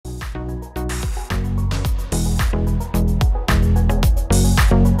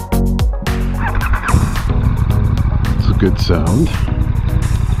good sound.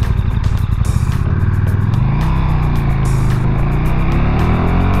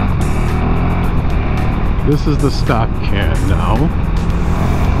 This is the stock can now.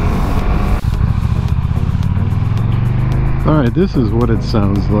 Alright, this is what it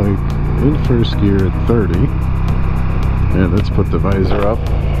sounds like in first gear at 30. And let's put the visor up.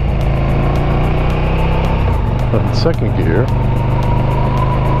 On second gear.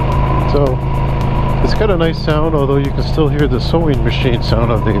 So it's got a nice sound, although you can still hear the sewing machine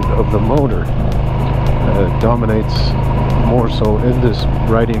sound of the motor. It dominates more so in this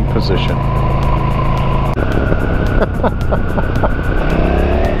riding position.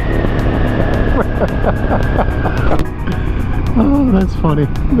 Oh, that's funny.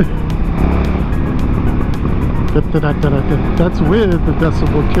 That's with the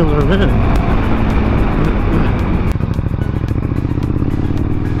decibel killer in.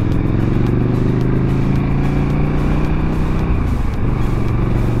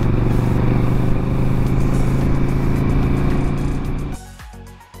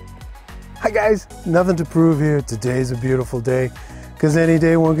 Hi guys, Nothing to Prove here. Today's a beautiful day, because any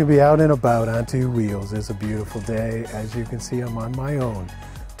day one can be out and about on two wheels. It's a beautiful day. As you can see, I'm on my own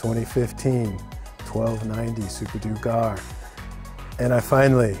 2015 1290 Super Dugar, and I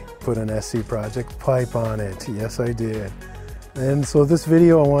finally put an SC Project pipe on it. Yes, I did. And so this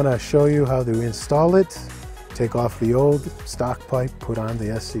video, I want to show you how to install it, take off the old stock pipe, put on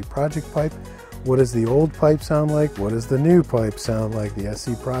the SC Project pipe. What does the old pipe sound like? What does the new pipe sound like, the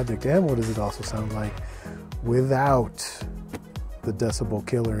SC Project? And what does it also sound like without the decibel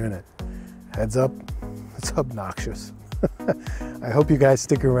killer in it? Heads up, it's obnoxious. I hope you guys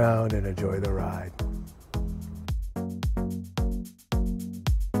stick around and enjoy the ride.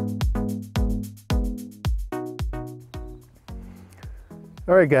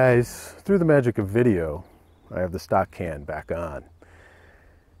 All right guys, through the magic of video, I have the stock can back on.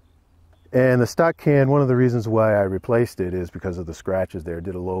 And the stock can, one of the reasons why I replaced it is because of the scratches there.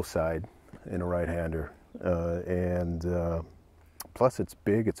 Did a low side in a right-hander. Plus it's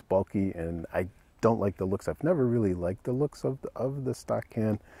big, it's bulky, and I don't like the looks. I've never really liked the looks of the stock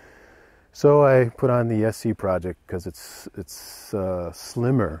can. So I put on the SC Project because it's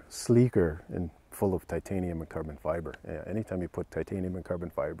slimmer, sleeker, and full of titanium and carbon fiber. Yeah, anytime you put titanium and carbon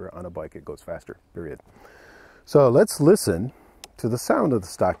fiber on a bike, it goes faster, period. So let's listen to the sound of the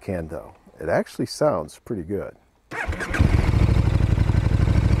stock can though. It actually sounds pretty good.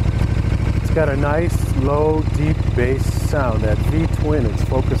 It's got a nice, low, deep bass sound, that V-twin it's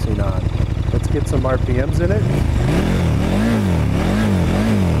focusing on. Let's get some RPMs in it.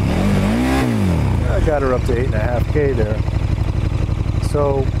 I got her up to 8.5K there.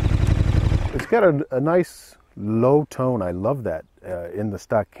 So it's got a nice low tone. I love that in the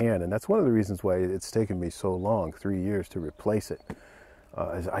stock can, and that's one of the reasons why it's taken me so long, 3 years, to replace it.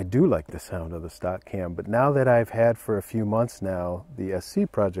 I do like the sound of the stock can, but now that I've had for a few months now the SC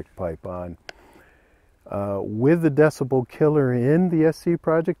Project pipe on, with the decibel killer in the SC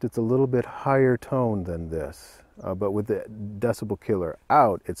Project, it's a little bit higher tone than this. But with the decibel killer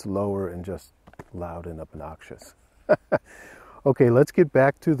out, it's lower and just loud and obnoxious. Okay, let's get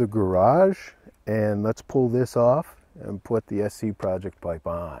back to the garage and let's pull this off and put the SC Project pipe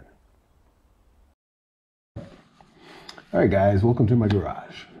on. All right guys, welcome to my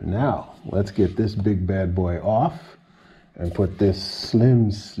garage. Now let's get this big bad boy off and put this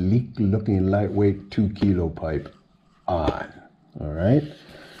slim, sleek looking lightweight 2 kilo pipe on. All right,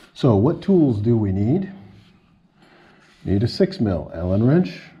 so what tools do we need? We need a 6mm Allen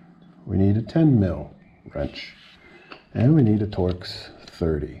wrench, we need a 10mm wrench, and we need a Torx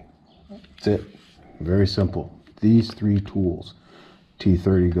 30. That's it. Very simple. These 3 tools.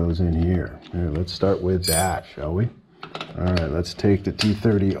 T30 goes in here. Here, let's start with that, shall we? All right, let's take the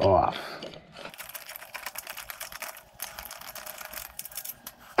T30 off.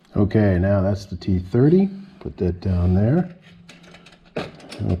 Okay, now that's the T30. Put that down there.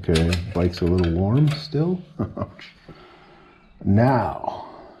 Okay, bike's a little warm still. Now,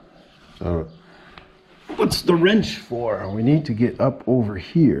 so what's the wrench for? We need to get up over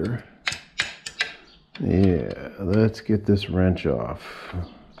here. Yeah, let's get this wrench off.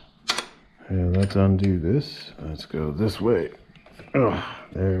 And let's undo this. Let's go this way. Oh,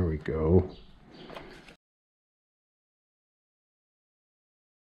 there we go.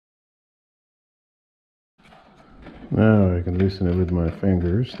 Now I can loosen it with my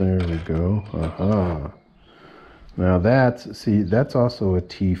fingers. There we go. Aha. Now that's also a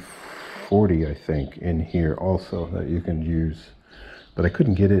T40, I think, in here also that you can use. But I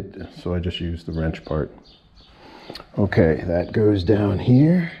couldn't get it, so I just used the wrench part. Okay, that goes down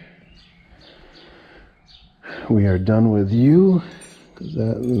here. we are done with you, because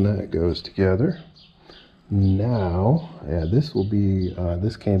that and that goes together. Now, yeah, this will be,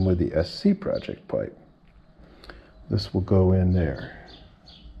 this came with the SC project pipe. This will go in there.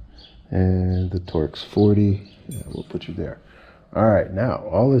 And the torque's 40. Yeah, we'll put you there. All right, now,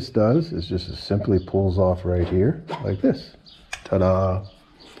 all this does is just simply pulls off right here, like this. Ta-da!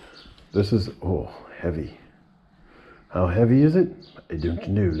 This is, oh, heavy. How heavy is it? I don't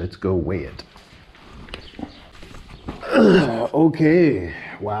know. Let's go weigh it. Okay,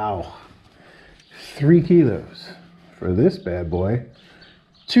 wow. 3 kilos for this bad boy.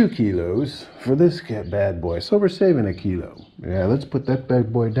 2 kilos for this bad boy. So we're saving a kilo. Yeah, let's put that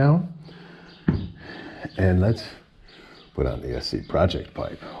bad boy down. And let's put on the SC project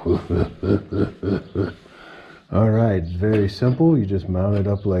pipe. All right, very simple. You just mount it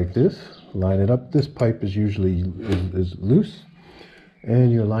up like this. Line it up. This pipe is usually is loose.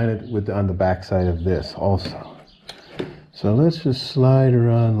 And you line it with on the back side of this also. So let's just slide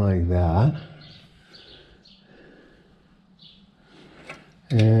around like that.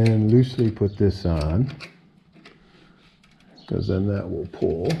 And loosely put this on, because then that will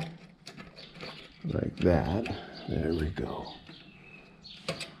pull like that. There we go.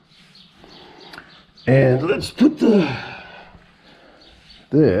 And let's put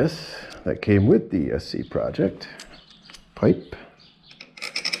this that came with the SC project pipe.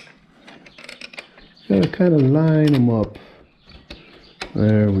 Gotta kind of line them up.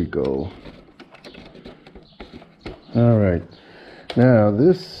 There we go. All right. Now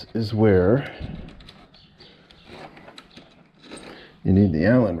this is where you need the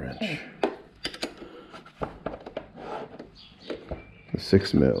Allen wrench. The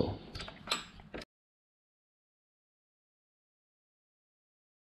 6 mil.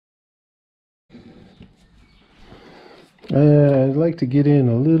 I'd like to get in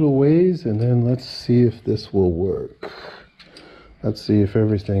a little ways, and then let's see if this will work. Let's see if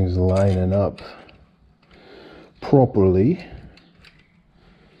everything's lining up properly.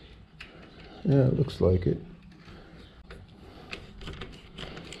 Yeah, it looks like it.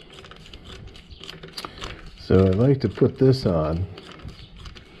 So I'd like to put this on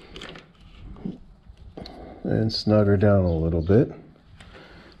and snug her down a little bit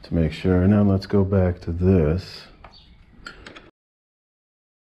to make sure. Now let's go back to this.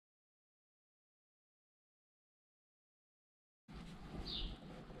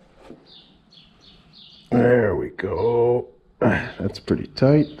 There we go. That's pretty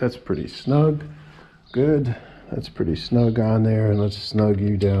tight. That's pretty snug. Good. That's pretty snug on there. And let's snug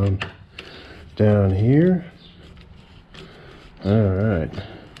you down here. All right.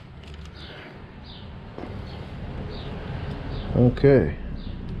 Okay.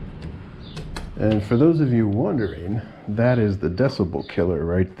 And for those of you wondering, that is the decibel killer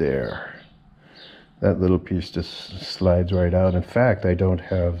right there. That little piece just slides right out. In fact, I don't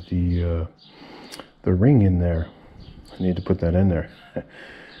have the ring in there. I need to put that in there.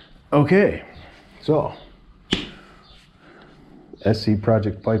 Okay, so SC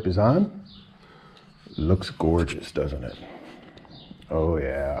project pipe is on. Looks gorgeous, doesn't it? Oh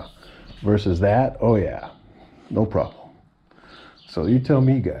yeah. Versus that, oh yeah, no problem. So you tell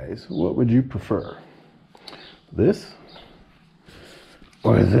me, guys, what would you prefer? This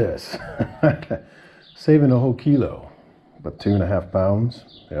or this? Saving a whole kilo, but 2.5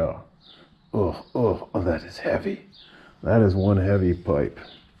 pounds. Yeah. Oh, that is heavy. That is one heavy pipe.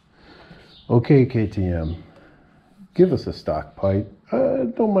 Okay, KTM, give us a stock pipe. I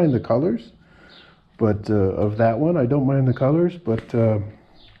don't mind the colors, but of that one, I don't mind the colors, but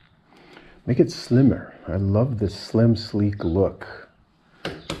make it slimmer. I love this slim, sleek look.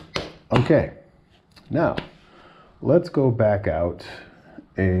 Okay, now let's go back out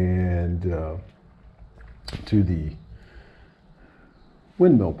and to the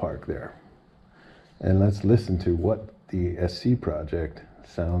windmill park there. And let's listen to what the SC project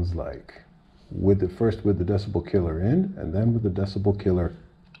sounds like. First with the decibel killer in, and then with the decibel killer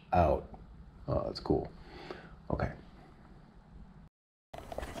out. Oh, that's cool. Okay.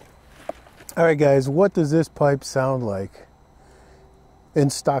 All right, guys, what does this pipe sound like in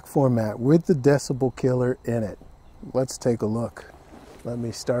stock format with the decibel killer in it? Let's take a look. Let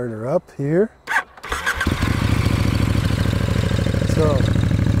me start her up here. So,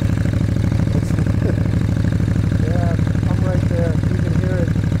 yeah, I'm right there. You can hear it.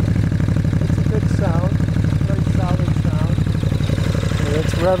 It's a good sound, very solid sound. And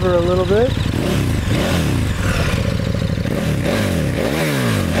let's rev her a little bit.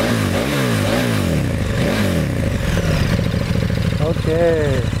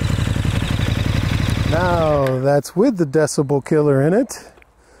 Okay. Now that's with the decibel killer in it.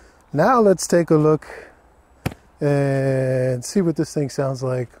 Now let's take a look and see what this thing sounds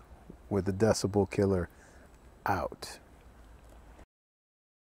like with the decibel killer out.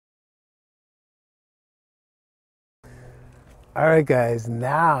 All right, guys,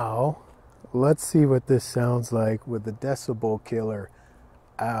 now let's see what this sounds like with the decibel killer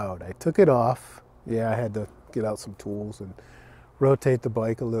out. I took it off. Yeah, I had to get out some tools and rotate the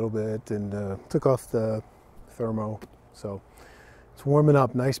bike a little bit, and took off the thermo. So it's warming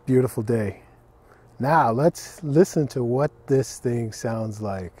up. Nice, beautiful day. Now let's listen to what this thing sounds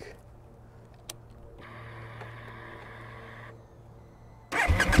like.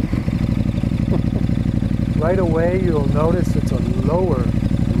 Right away, you'll notice it's a lower,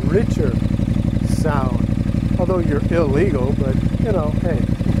 richer sound. Although you're illegal, but you know, hey.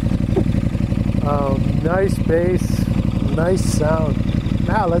 Nice bass, nice sound.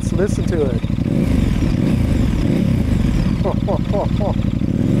 Now let's listen to it.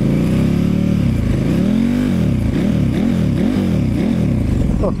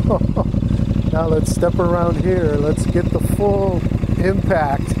 Now let's step around here. Let's get the full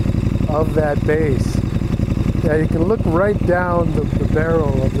impact of that bass. Yeah, you can look right down the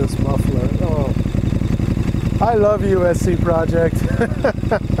barrel of this muffler. Oh, I love you, SC Project.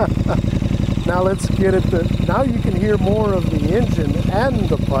 Now let's get it. Now you can hear more of the engine and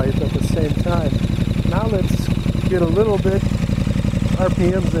the pipe at the same time. Now let's get a little bit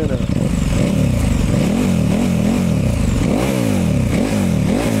RPMs in it.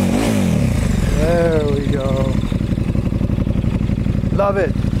 There we go. Love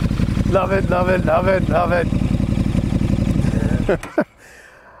it. Love it, love it, love it, love it.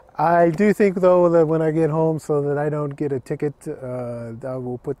 I do think, though, that when I get home, so that I don't get a ticket, I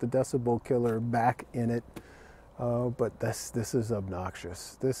will put the decibel killer back in it. But this is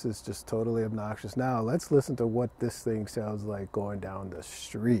obnoxious. This is just totally obnoxious. Now, let's listen to what this thing sounds like going down the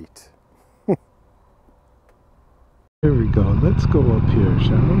street. Here we go. Let's go up here,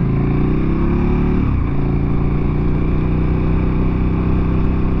 shall we?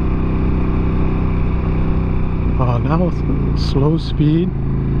 Oh, now slow speed.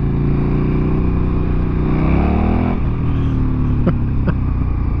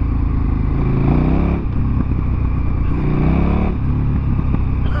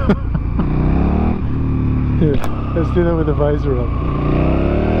 Here, let's do that with the visor up.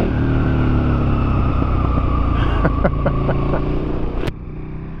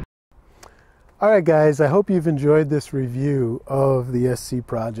 Alright guys, I hope you've enjoyed this review of the SC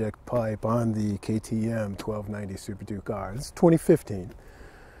Project pipe on the KTM 1290 Super Duke R. It's 2015.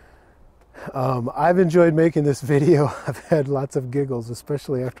 I've enjoyed making this video. I've had lots of giggles,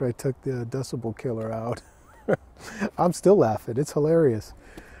 especially after I took the decibel killer out. I'm still laughing. It's hilarious.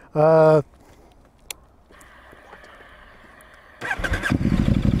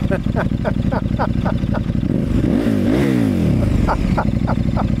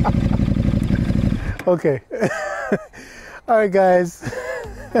 Okay. All right, guys.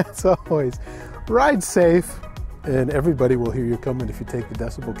 As always, ride safe, and everybody will hear you coming if you take the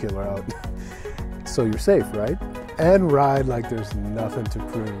decibel killer out. So you're safe, right? And ride like there's nothing to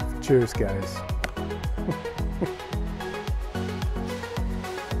prove. Cheers, guys.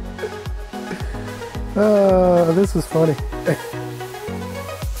 This is funny.